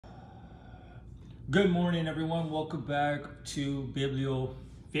Good morning, everyone. Welcome back to Biblio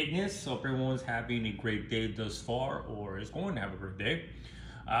Fitness. Hope everyone's having a great day thus far, or is going to have a great day.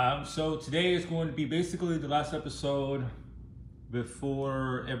 So today is going to be basically the last episode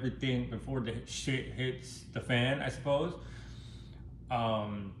before the shit hits the fan, I suppose.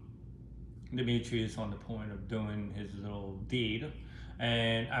 Dimitri is on the point of doing his little deed.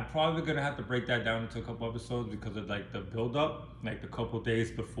 And I'm probably gonna have to break that down into a couple episodes because of like the build up, like the couple days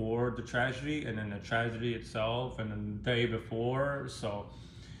before the tragedy and then the tragedy itself and then the day before. So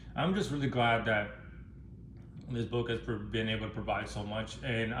I'm just really glad that this book has been able to provide so much.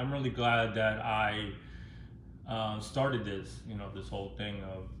 And I'm really glad that I started this whole thing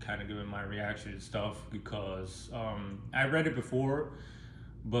of kind of giving my reaction and stuff because I read it before.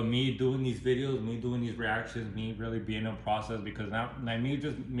 But me doing these videos, me doing these reactions, me really being in process, because now like me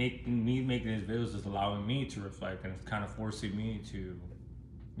making these videos is allowing me to reflect, and it's kind of forcing me to,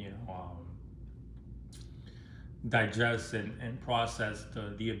 digest and process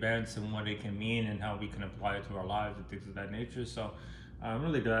the events and what it can mean and how we can apply it to our lives and things of that nature. So I'm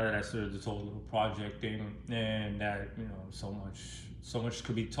really glad that I started this whole little project thing, and that so much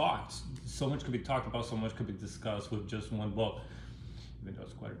could be talked, about, so much could be discussed with just one book. Even though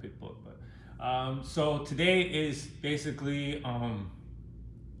it's quite a big book, but so today is basically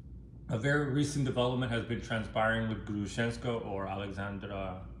a very recent development has been transpiring with Grushenksa or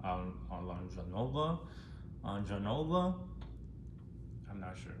Alexandra Alonjanova. I'm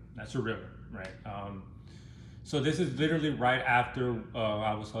not sure. That's a river, right? So this is literally right after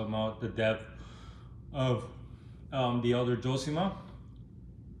I was talking about the death of the elder zosima.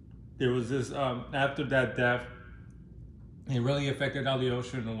 There was this after that death. It really affected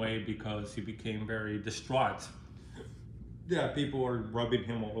Alyosha in a way because he became very distraught. Yeah, people were rubbing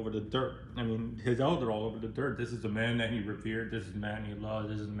him all over the dirt. I mean, his elder all over the dirt. This is the man that he revered. This is the man he loved.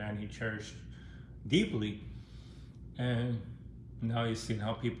 This is the man he cherished deeply. And now he's seeing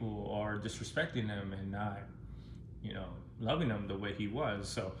how people are disrespecting him and not, loving him the way he was.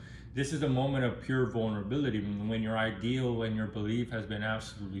 So this is a moment of pure vulnerability when your ideal and your belief has been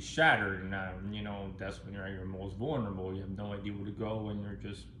absolutely shattered, and that's when you're at your most vulnerable. You have no idea where to go and you're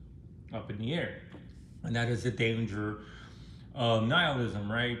just up in the air. And that is the danger of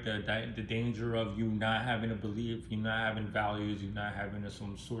nihilism, right? The danger of you not having a belief, you not having values, you not having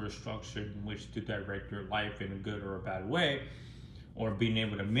some sort of structure in which to direct your life in a good or a bad way, or being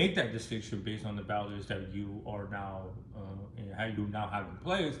able to make that distinction based on the values that you are now have in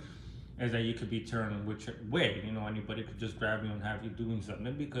place. Is that you could be turned which way. Anybody could just grab you and have you doing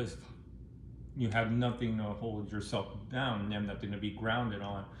something because you have nothing to hold yourself down. You have nothing to be grounded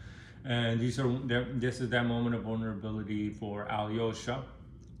on. And this is that moment of vulnerability for Alyosha.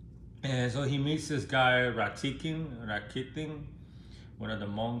 And so he meets this guy Rakitin, one of the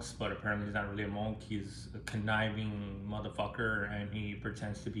monks, but apparently he's not really a monk. He's a conniving motherfucker, and he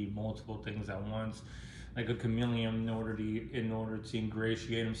pretends to be multiple things at once, like a chameleon, in order to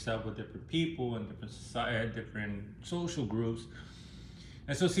ingratiate himself with different people and different social groups.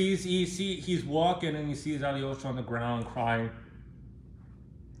 And so he's walking and he sees Alyosha on the ground crying,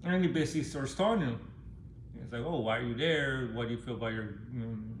 and he basically starts taunting him. He's like, "Oh, why are you there? What do you feel about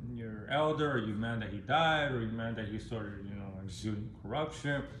your elder? Are you mad that he died? Or are you mad that he started exuding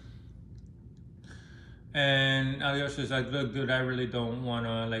corruption?" And Alyosha's like, "Look, dude, I really don't want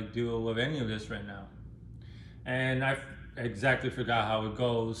to deal with any of this right now." And I exactly forgot how it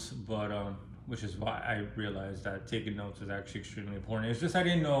goes, but which is why I realized that taking notes is actually extremely important. It's just I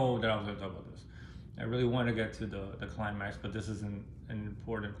didn't know that I was going to talk about this. I really want to get to the climax, but this is an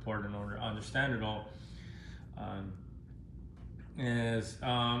important part in order to understand it all.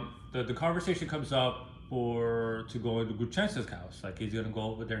 The conversation comes up to go into Grushenksa's house. Like he's going to go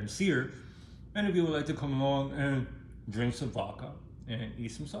over there and see her, and if you would like to come along and drink some vodka and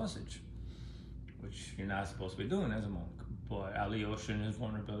eat some sausage, which you're not supposed to be doing as a monk. But Alyosha, in his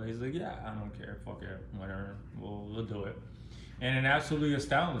vulnerability, he's like, "Yeah, I don't care, fuck it, whatever, we'll do it." And it absolutely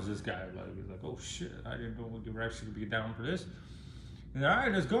astounds this guy. Like he's like, "Oh shit, I didn't know you were actually gonna be down for this." And all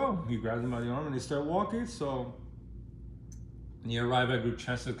right, let's go. He grabs him by the arm and they start walking. So you arrive at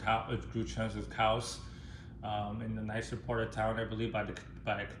Grushenksa's house in the nicer part of town, I believe, by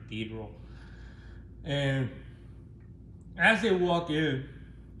a cathedral. And as they walk in,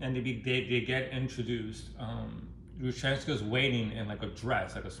 and they get introduced. Grushenksa's waiting in like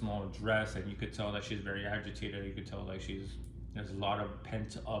a small dress, and you could tell that she's very agitated. You could tell there's a lot of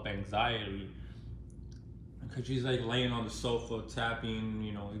pent up anxiety because she's like laying on the sofa, tapping,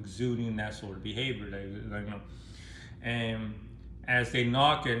 exuding that sort of behavior. And as they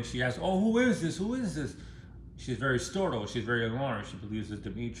knock and she asks, "Oh, who is this? Who is this?" She's very startled. She's very alarmed. She believes it's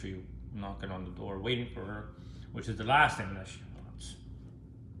Dimitri. knocking on the door, waiting for her, which is the last thing that she wants.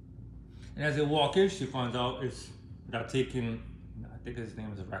 And as they walk in, she finds out it's that taking, I think his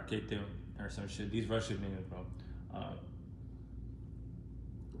name is Rakete or some shit. These Russian names, bro.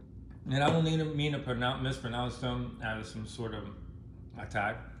 And I don't mean to mispronounce them as some sort of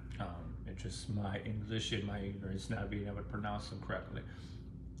attack. It's just my English and my ignorance not being able to pronounce them correctly.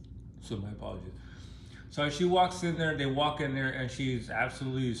 So my apologies. So as she walks in there, they walk in there, and she's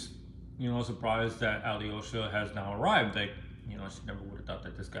absolutely, surprised that Alyosha has now arrived. Like, she never would have thought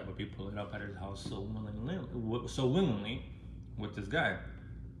that this guy would be pulling up at his house so willingly with this guy.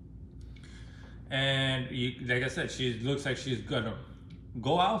 And like I said, she looks like she's gonna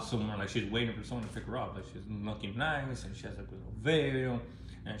go out somewhere, like she's waiting for someone to pick her up. Like she's looking nice, and she has like a little veil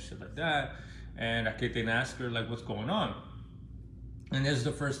and shit like that. And Akete asks her like, what's going on? And this is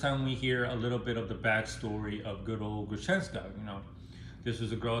the first time we hear a little bit of the backstory of good old Grushenksa. This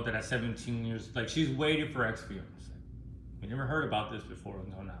was a girl that at 17 years, like she's waiting for ex-fiance. We never heard about this before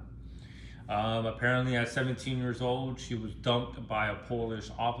until now. Apparently at 17 years old, she was dumped by a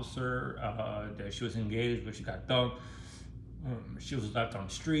Polish officer that she was engaged, but she got dumped. She was left on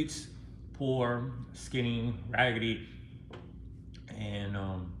the streets, poor, skinny, raggedy, and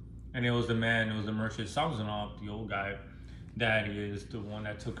it was the merchant Samsonov, the old guy, that is the one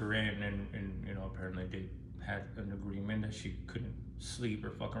that took her in, and apparently they had an agreement that she couldn't sleep or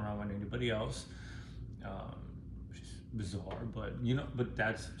fuck around with anybody else, which is bizarre, but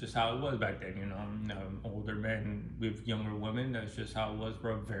that's just how it was back then. Older men with younger women, that's just how it was for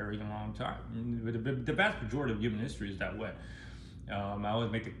a very long time. The vast majority of human history is that way. I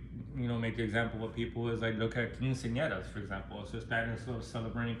always make the example with people is like, look at quinceañeras, for example. So Spanish love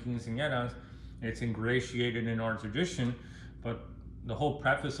celebrating quinceañeras. It's ingratiated in our tradition, but the whole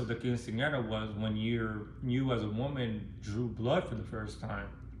preface of the quinceañera was when you as a woman drew blood for the first time,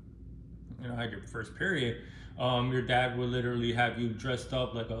 had your first period, your dad would literally have you dressed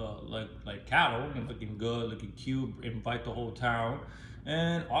up like cattle, and looking good, looking cute, invite the whole town,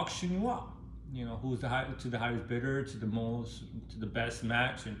 and auction you up. Who's the highest bidder, to the best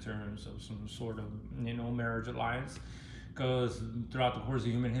match in terms of some sort of marriage alliance, because throughout the course of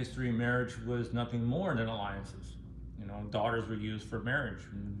human history, marriage was nothing more than alliances. Daughters were used for marriage.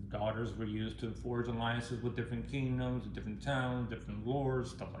 Daughters were used to forge alliances with different kingdoms, different towns, different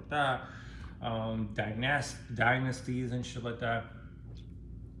lords, stuff like that. Dynasties and shit like that.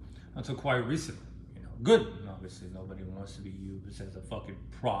 Until quite recently, good. Obviously, nobody wants to be used as a fucking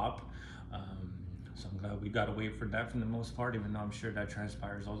prop. So I'm glad we got away from that for the most part, even though I'm sure that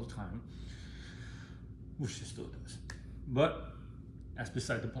transpires all the time, which it still does. But that's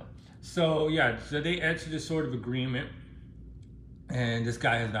beside the point. So yeah, so they entered this sort of agreement, and this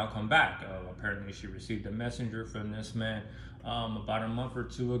guy has now come back. Apparently, she received a messenger from this man about a month or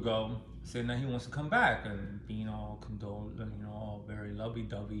two ago, saying that he wants to come back, and being all condoled, all very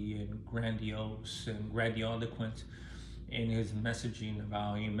lovey-dovey and grandiose and grandiloquent in his messaging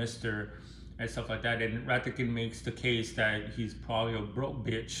about he missed her and stuff like that. And Ratikin makes the case that he's probably a broke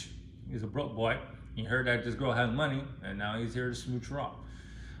bitch. He's a broke boy. He heard that this girl has money, and now he's here to smooch her off.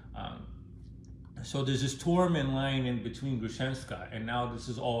 So there's this torment lying in between Grushenksa, and now this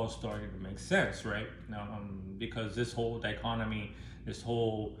is all starting to make sense, right? Now, because this whole dichotomy, this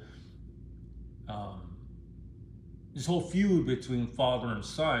whole feud between father and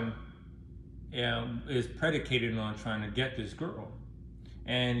son is predicated on trying to get this girl.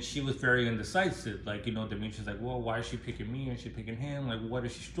 And she was very indecisive. Like, Demetrius like, well, why is she picking me and she picking him? Like, what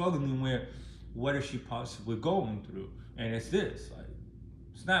is she struggling with? What is she possibly going through? And it's this, like,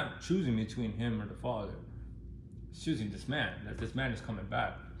 it's not choosing between him or the father. It's choosing this man, that this man is coming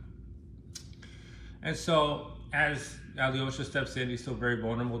back. And so as Alyosha steps in, he's still very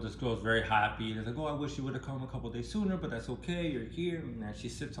vulnerable. This girl's very happy. He's like, oh, I wish you would have come a couple days sooner, but that's okay, you're here. And then she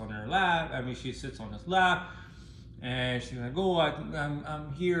sits on her lap. She sits on his lap. And she's like, oh,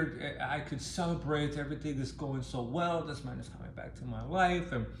 I'm here. I could celebrate. Everything is going so well. This man is coming back to my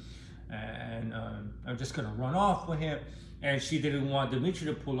life. And I'm just going to run off with him. And she didn't want Dimitri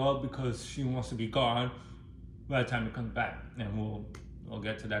to pull up because she wants to be gone by the time he comes back. And we'll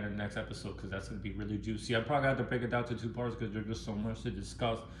get to that in the next episode, because that's going to be really juicy. I probably have to break it down to 2 parts because there's just so much to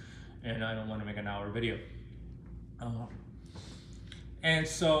discuss, and I don't want to make an hour video. And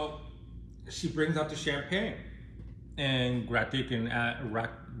so she brings out the champagne, and Ratikin,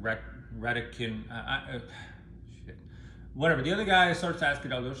 whatever. The other guy starts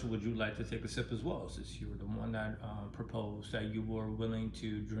asking Alyosha, would you like to take a sip as well, since you were the one that proposed that you were willing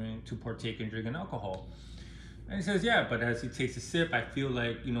to partake in drinking alcohol. And he says, yeah, but as he takes a sip, I feel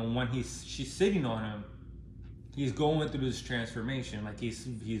like, when she's sitting on him, he's going through this transformation. Like he's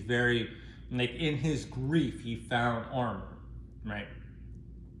very, like, in his grief he found armor, right?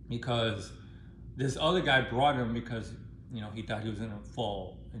 Because this other guy brought him because, he thought he was gonna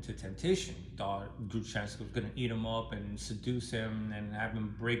fall into temptation. He thought grushenksa was gonna eat him up and seduce him and have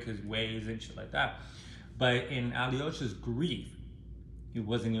him break his ways and shit like that. But in Alyosha's grief, he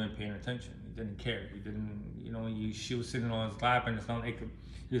wasn't even paying attention. He didn't care. He didn't, she was sitting on his lap, and it's not like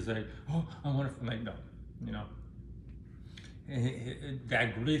he was like, oh, I want to, like, no, you know.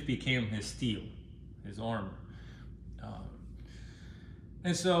 That grief became his steel, his armor.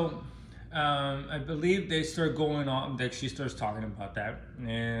 And so I believe they start going on, that she starts talking about that,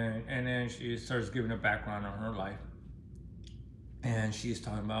 and then she starts giving a background on her life. And she's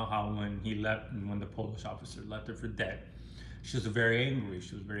talking about how when the Polish officer left her for dead, she was very angry.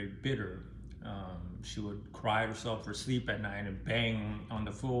 She was very bitter. She would cry herself for sleep at night and bang on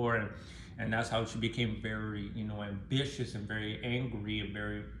the floor, and that's how she became very, ambitious and very angry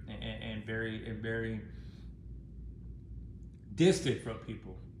and very distant from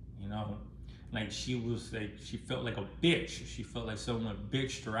people. Like she felt like a bitch. She felt like someone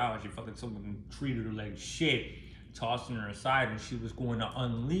bitched her out. She felt like someone treated her like shit, tossing her aside, and she was going to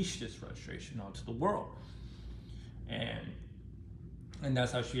unleash this frustration onto the world. And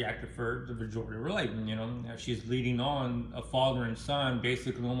that's how she acted for the majority of her life. She's leading on a father and son,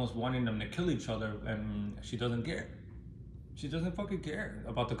 basically almost wanting them to kill each other, and she doesn't care. She doesn't fucking care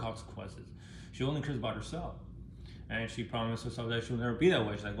about the consequences. She only cares about herself. And she promised herself that she'll never be that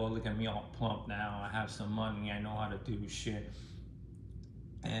way. She's like, oh, look at me all plump now. I have some money. I know how to do shit.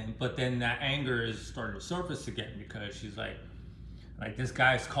 But then that anger is starting to surface again, because she's like this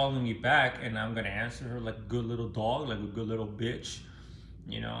guy's calling me back, and I'm gonna answer her like a good little dog, like a good little bitch.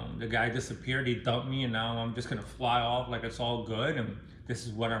 The guy disappeared, he dumped me, and now I'm just gonna fly off like it's all good, and this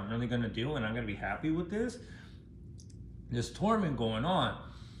is what I'm really gonna do, and I'm gonna be happy with this. There's torment going on,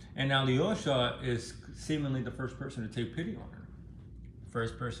 and Alyosha is seemingly the first person to take pity on her.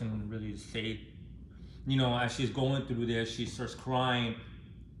 First person to really say, as she's going through this, she starts crying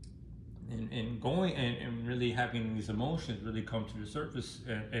and really having these emotions really come to the surface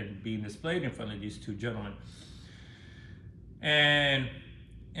and being displayed in front of these two gentlemen. And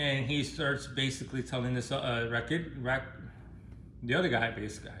he starts basically telling this the other guy,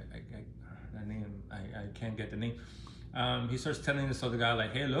 basically, I can't get the name. He starts telling this other guy,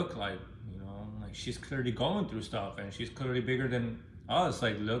 like, hey, look, like she's clearly going through stuff, and she's clearly bigger than us.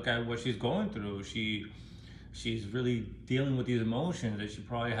 Like, look at what she's going through. She's really dealing with these emotions, and she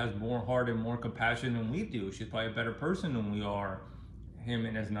probably has more heart and more compassion than we do. She's probably a better person than we are. Him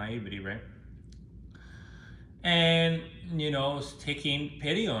and his naivety, right? And taking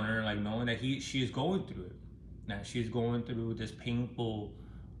pity on her, like knowing that she's going through it. Now she's going through this painful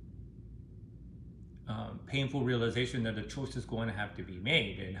realization that a choice is going to have to be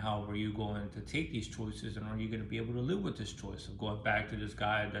made, and how are you going to take these choices, and are you going to be able to live with this choice of going back to this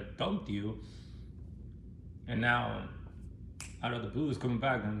guy that dumped you, and now out of the blue is coming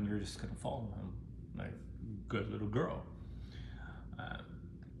back, and you're just gonna follow him like good little girl.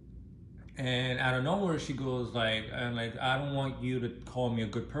 And out of nowhere she goes like, I don't want you to call me a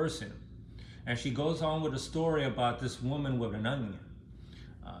good person. And she goes on with a story about this woman with an onion.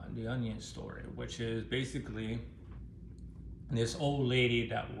 The onion story, which is basically this old lady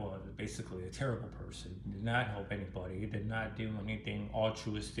that was basically a terrible person, did not help anybody, did not do anything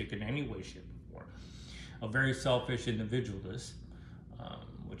altruistic in any way, shape, or form. A very selfish individualist,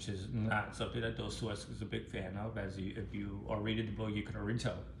 which is not something that Dostoevsky is a big fan of. If you are reading the book, you can already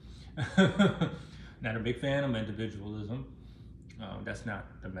tell. Not a big fan of individualism. That's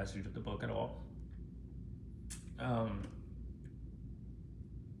not the message of the book at all.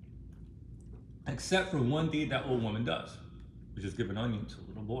 Except for one deed that old woman does, which is give an onion to a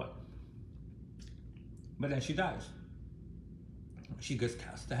little boy. But then she dies. She gets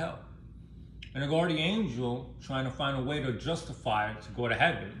cast to hell. And a guardian angel trying to find a way to justify it to go to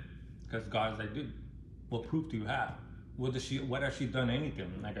heaven, because God's like, dude, what proof do you have? What has she done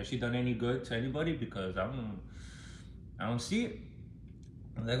anything? Like, has she done any good to anybody? Because I don't see it.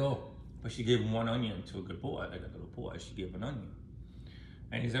 And they go, but she gave him one onion to a good boy, like a little boy. She gave an onion.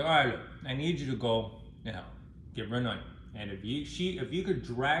 And he's like, all right, look, I need you to go, give her an onion. And if you could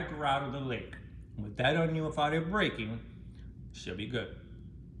drag her out of the lake with that onion without it breaking, she'll be good.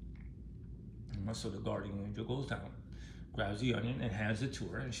 And so the guardian angel goes down, grabs the onion and hands it to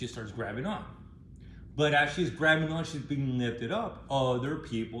her, and she starts grabbing on. But as she's grabbing on, she's being lifted up. Other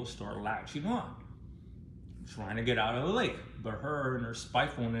people start latching on, trying to get out of the lake. But her and her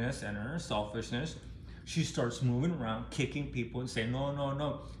spitefulness and her selfishness, she starts moving around, kicking people and saying,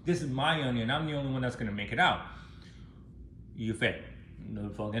 no, this is my onion. I'm the only one that's going to make it out. you fail. The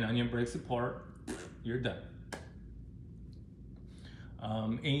fucking onion breaks apart, you're done.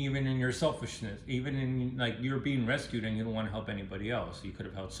 And even in your selfishness, even in like you're being rescued and you don't want to help anybody else. You could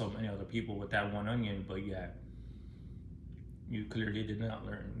have helped so many other people with that one onion, but yeah, you clearly did not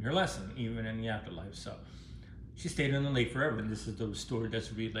learn your lesson, even in the afterlife. So she stayed in the lake forever. And this is the story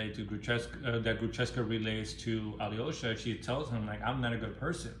that's relayed to Grushenksa, that Grushenksa relays to Alyosha. She tells him, like, I'm not a good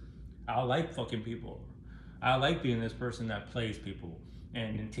person. I like fucking people. I like being this person that plays people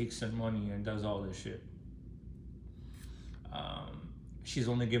and takes some money and does all this shit. She's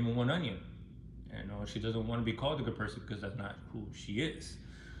only given one onion. And she doesn't want to be called a good person because that's not who she is.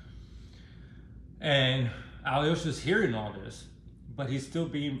 And Alyosha's hearing all this, but he's still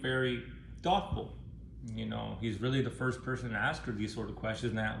being very thoughtful. He's really the first person to ask her these sort of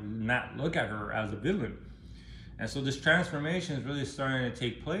questions, not look at her as a villain. And so this transformation is really starting to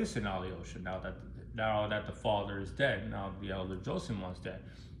take place in Alyosha now that the father is dead, now the elder zosima is dead.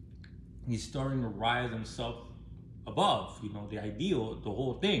 He's starting to rise himself above, the ideal, the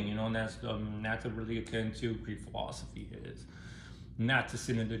whole thing, and that's really akin to Greek philosophy is not to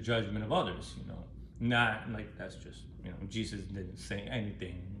sin in the judgment of others, not like that's just, Jesus didn't say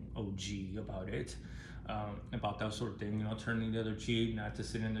anything OG about it, about that sort of thing, turning the other cheek, not to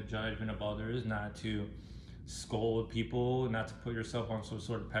sin in the judgment of others, not to scold people, not to put yourself on some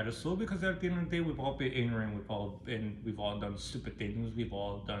sort of pedestal, because at the end of the day, we've all been ignorant, we've all done stupid things, we've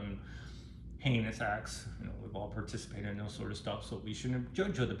all done heinous acts, we've all participated in those sort of stuff, so we shouldn't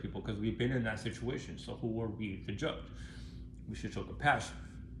judge other people because we've been in that situation. So who are we to judge? We should show compassion,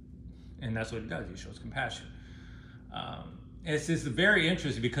 and that's what he does. He shows compassion. It's just very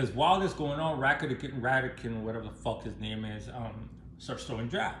interesting because while this is going on, Radican, whatever the fuck his name is, starts throwing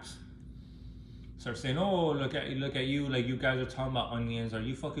jabs. Starts saying, "Oh, look at you! Like you guys are talking about onions. Are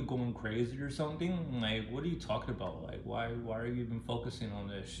you fucking going crazy or something? Like, what are you talking about? Like, why are you even focusing on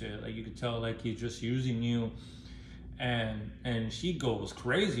this shit? Like, you could tell like he's just using you." And she goes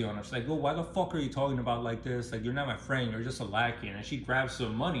crazy on us. She's like, "Oh, why the fuck are you talking about like this? Like, you're not my friend. You're just a lackey." And she grabs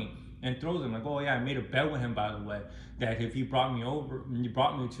some money and throws him. Like, "Oh yeah, I made a bet with him, by the way, that if he brought me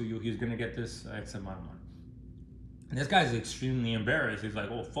to you, he's gonna get this X amount of money." And this guy's extremely embarrassed. He's like,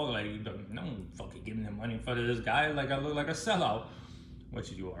 "Oh fuck, like no fucking giving him money in front of this guy. Like I look like a sellout,"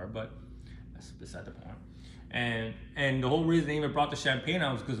 which you are, but that's beside the point. And the whole reason they even brought the champagne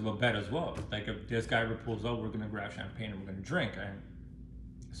out was because of a bet as well. Like if this guy ever pulls up, we're gonna grab champagne and we're gonna drink. And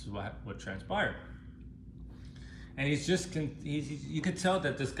this is what transpired. And you could tell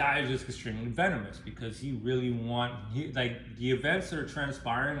that this guy is just extremely venomous because he really like the events that are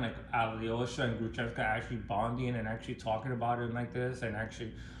transpiring, like Alyosha and Grushenksa actually bonding and actually talking about it like this and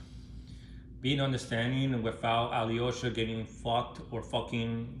actually being understanding without Alyosha getting fucked or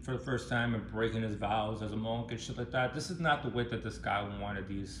fucking for the first time and breaking his vows as a monk and shit like that. This is not the way that this guy wanted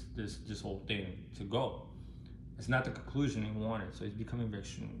this whole thing to go. It's not the conclusion he wanted, so he's becoming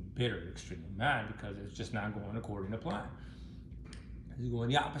extremely bitter, extremely mad because it's just not going according to plan. He's going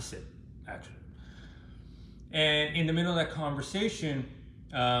the opposite, actually. And in the middle of that conversation,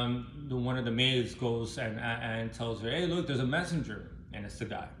 one of the maids goes and tells her, "Hey, look, there's a messenger," and it's the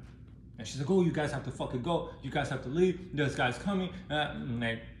guy. And she's like, "Oh, you guys have to fucking go. You guys have to leave. This guy's coming."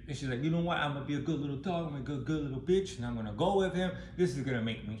 And she's like, "You know what? I'm gonna be a good little dog. I'm gonna be a good little bitch, and I'm gonna go with him. This is gonna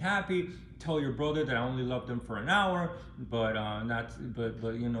make me happy. Tell your brother that I only loved him for an hour, but at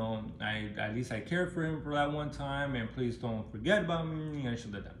least I cared for him for that one time, and please don't forget about me." And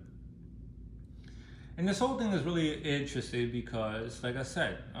shit like that. And this whole thing is really interesting because, like I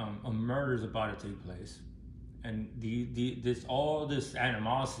said, a murder is about to take place. And all this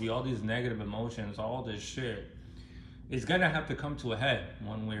animosity, all these negative emotions, all this shit is gonna have to come to a head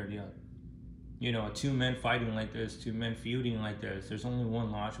one way or the other. Two men fighting like this, two men feuding like this, there's only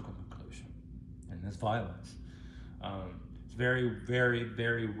one logical conclusion, and that's violence. It's very, very,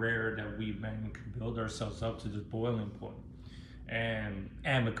 very rare that we men can build ourselves up to this boiling point and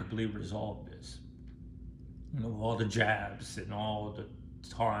amicably resolve this. All the jabs and all the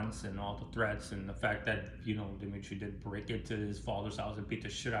taunts and all the threats and the fact that Dimitri did break into his father's house and beat the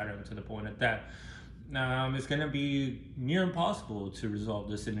shit out of him to the point that it's going to be near impossible to resolve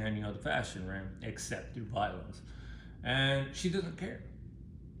this in any other fashion, right? Except through violence. And she doesn't care.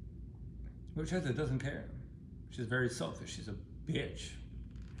 Grushenksa doesn't care. She's very selfish. She's a bitch.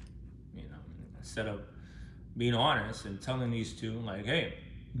 Instead of being honest and telling these two, like, "Hey,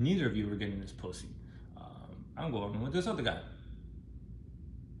 neither of you are getting this pussy. I'm going with this other guy."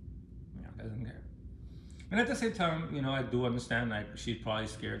 Doesn't care. And at the same time, I do understand, like, she's probably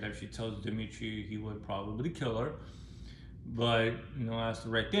scared that if she tells Dimitri, he would probably kill her. But that's the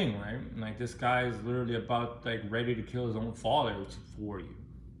right thing, right? Like this guy is literally about like ready to kill his own father for you.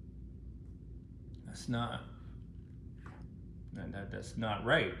 That's not that's not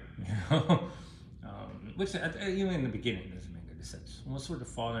right, you know. Which even in the beginning doesn't make any sense. What sort of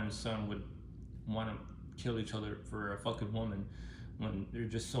father and son would want to kill each other for a fucking woman when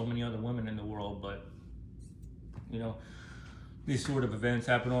there's just so many other women in the world? But you know, these sort of events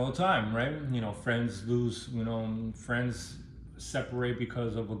happen all the time, right? Friends lose, friends separate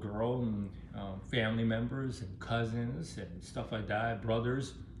because of a girl, and family members and cousins and stuff like that,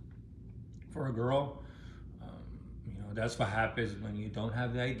 brothers for a girl. That's what happens when you don't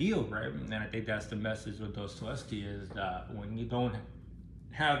have the ideal, right? And I think that's the message with Dostoevsky is that when you don't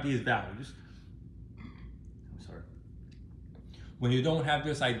have these values, I'm sorry, when you don't have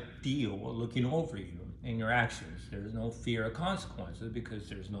this ideal looking over you in your actions, there's no fear of consequences because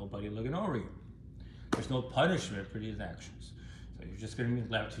there's nobody looking over you. There's no punishment for these actions. So you're just going to be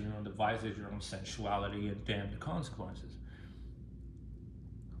left to your own devices, your own sensuality, and damn the consequences.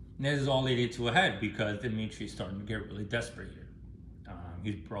 And this is all leading to a head because Dimitri's starting to get really desperate here.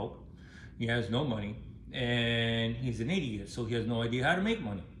 He's broke, he has no money, and he's an idiot, so he has no idea how to make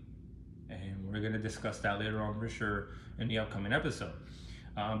money. And we're going to discuss that later on for sure in the upcoming episode.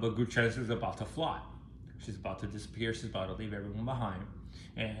 But Grushenksa is about to fly. She's about to disappear. She's about to leave everyone behind.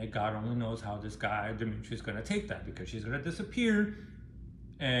 And God only knows how this guy, Dimitri, is going to take that because she's going to disappear.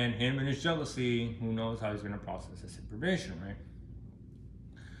 And him and his jealousy, who knows how he's going to process this information, right?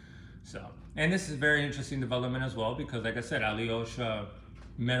 So, and this is a very interesting development as well because, like I said, Alyosha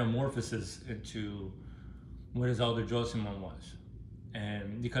metamorphoses into what his elder zosima was.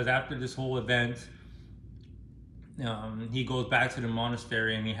 And because after this whole event, he goes back to the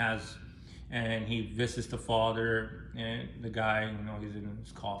monastery and he visits the father and the guy, he's in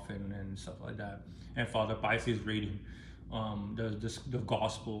his coffin and stuff like that. And Father Pisces is reading the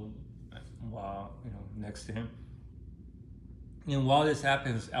gospel while, next to him. And while this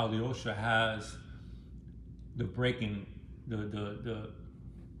happens, Alyosha has the breaking, the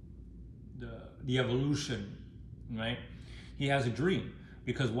evolution, right? He has a dream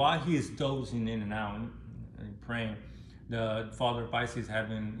because while he is dozing in and out and praying, the Father Pisces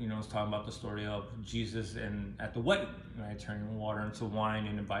having, is talking about the story of Jesus and at the wedding, right? Turning water into wine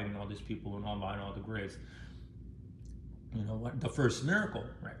and inviting all these people and inviting all the greats. What the first miracle,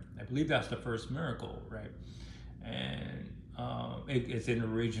 right? I believe that's the first miracle, right? And it's in a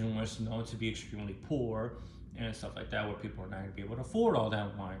region where it's known to be extremely poor and stuff like that, where people are not going to be able to afford all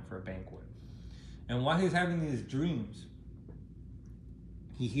that wine for a banquet. And while he's having these dreams,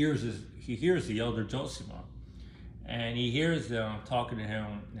 he hears the elder zosima, and he hears them talking to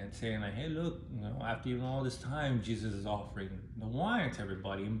him and saying like, "Hey, look, after even all this time, Jesus is offering the wine to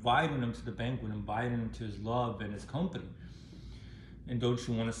everybody, inviting them to the banquet, inviting them to his love and his company. And don't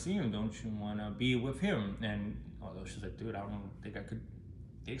you want to see him? Don't you want to be with him?" And although she's like, "Dude, I don't think I could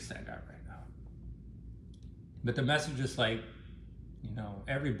face that guy right now." But the message is like,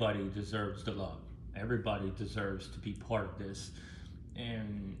 everybody deserves the love. Everybody deserves to be part of this.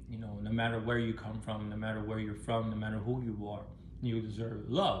 And, no matter where you come from, no matter where you're from, no matter who you are, you deserve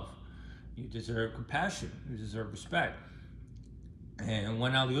love. You deserve compassion. You deserve respect. And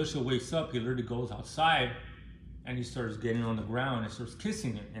when Alyosha wakes up, he literally goes outside and he starts getting on the ground and starts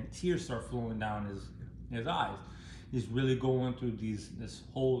kissing it, and tears start flowing down his eyes. He's really going through this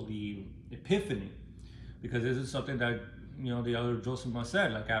holy epiphany, because this is something that the other Joseph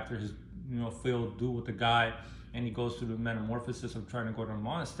said, like after his failed duel with the guy, and he goes through the metamorphosis of trying to go to a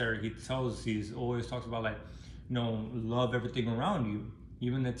monastery. He's always talks about like, love everything around you,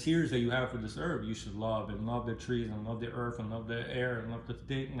 even the tears that you have for this earth. You should love the trees and love the earth and love the air and love the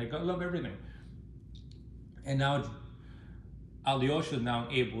thing, like love everything. And now Alyosha is now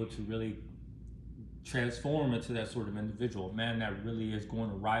able to really transform into that sort of individual, a man that really is going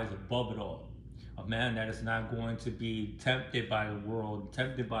to rise above it all, a man that is not going to be tempted by the world,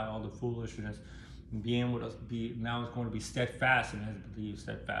 tempted by all the foolishness, and being able to be now is going to be steadfast in his beliefs,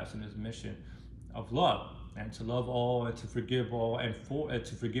 steadfast in his mission of love, and to love all, and to forgive all, and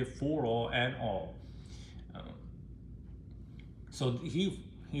to forgive for all and all. So he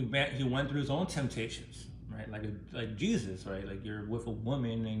went through his own temptations, right? Like Jesus, right? Like you're with a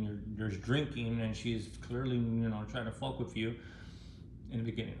woman and you're drinking, and she's clearly trying to fuck with you in the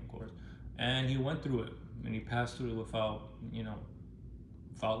beginning, of course. And he went through it, and he passed through it without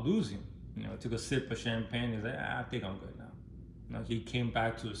losing. Took a sip of champagne. He's like, I think I'm good now. He came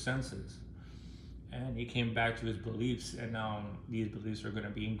back to his senses, and he came back to his beliefs, and now these beliefs are going to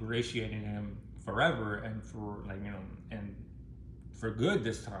be ingratiating him forever, and for and for good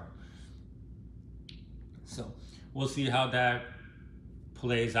this time. So we'll see how that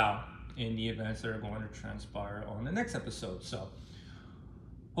plays out in the events that are going to transpire on the next episode. So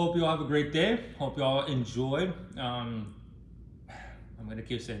hope you all have a great day. Hope you all enjoyed. I'm gonna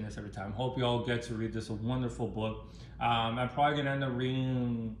keep saying this every time. Hope you all get to read this wonderful book. I'm probably gonna end up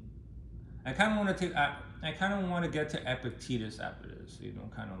reading. I kind of want to take. I kind of want to get to Epictetus after this. You know,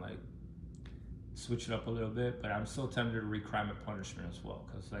 kind of like switch it up a little bit. But I'm still tempted to read Crime and Punishment as well,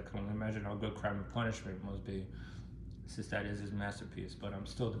 because I can only imagine how good Crime and Punishment must be, since that is his masterpiece. But I'm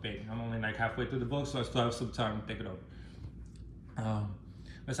still debating. I'm only like halfway through the book, so I still have some time to think it over.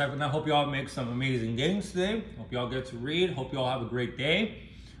 Aside from that, hope you all make some amazing games today. Hope you all get to read. Hope you all have a great day.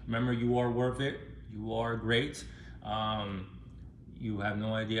 Remember, you are worth it. You are great. You have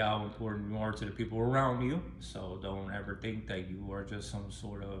no idea how important you are to the people around you. So don't ever think that you are just some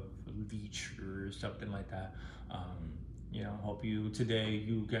sort of leech or something like that. Hope you today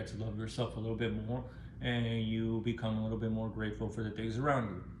you get to love yourself a little bit more, and you become a little bit more grateful for the things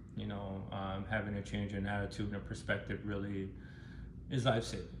around you. Having a change in attitude and a perspective really is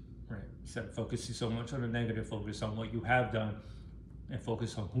life-saving, right? Instead of focusing so much on the negative, focus on what you have done and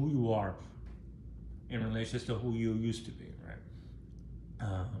focus on who you are in relation to who you used to be, right?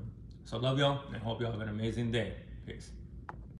 So love y'all and hope y'all have an amazing day. Peace.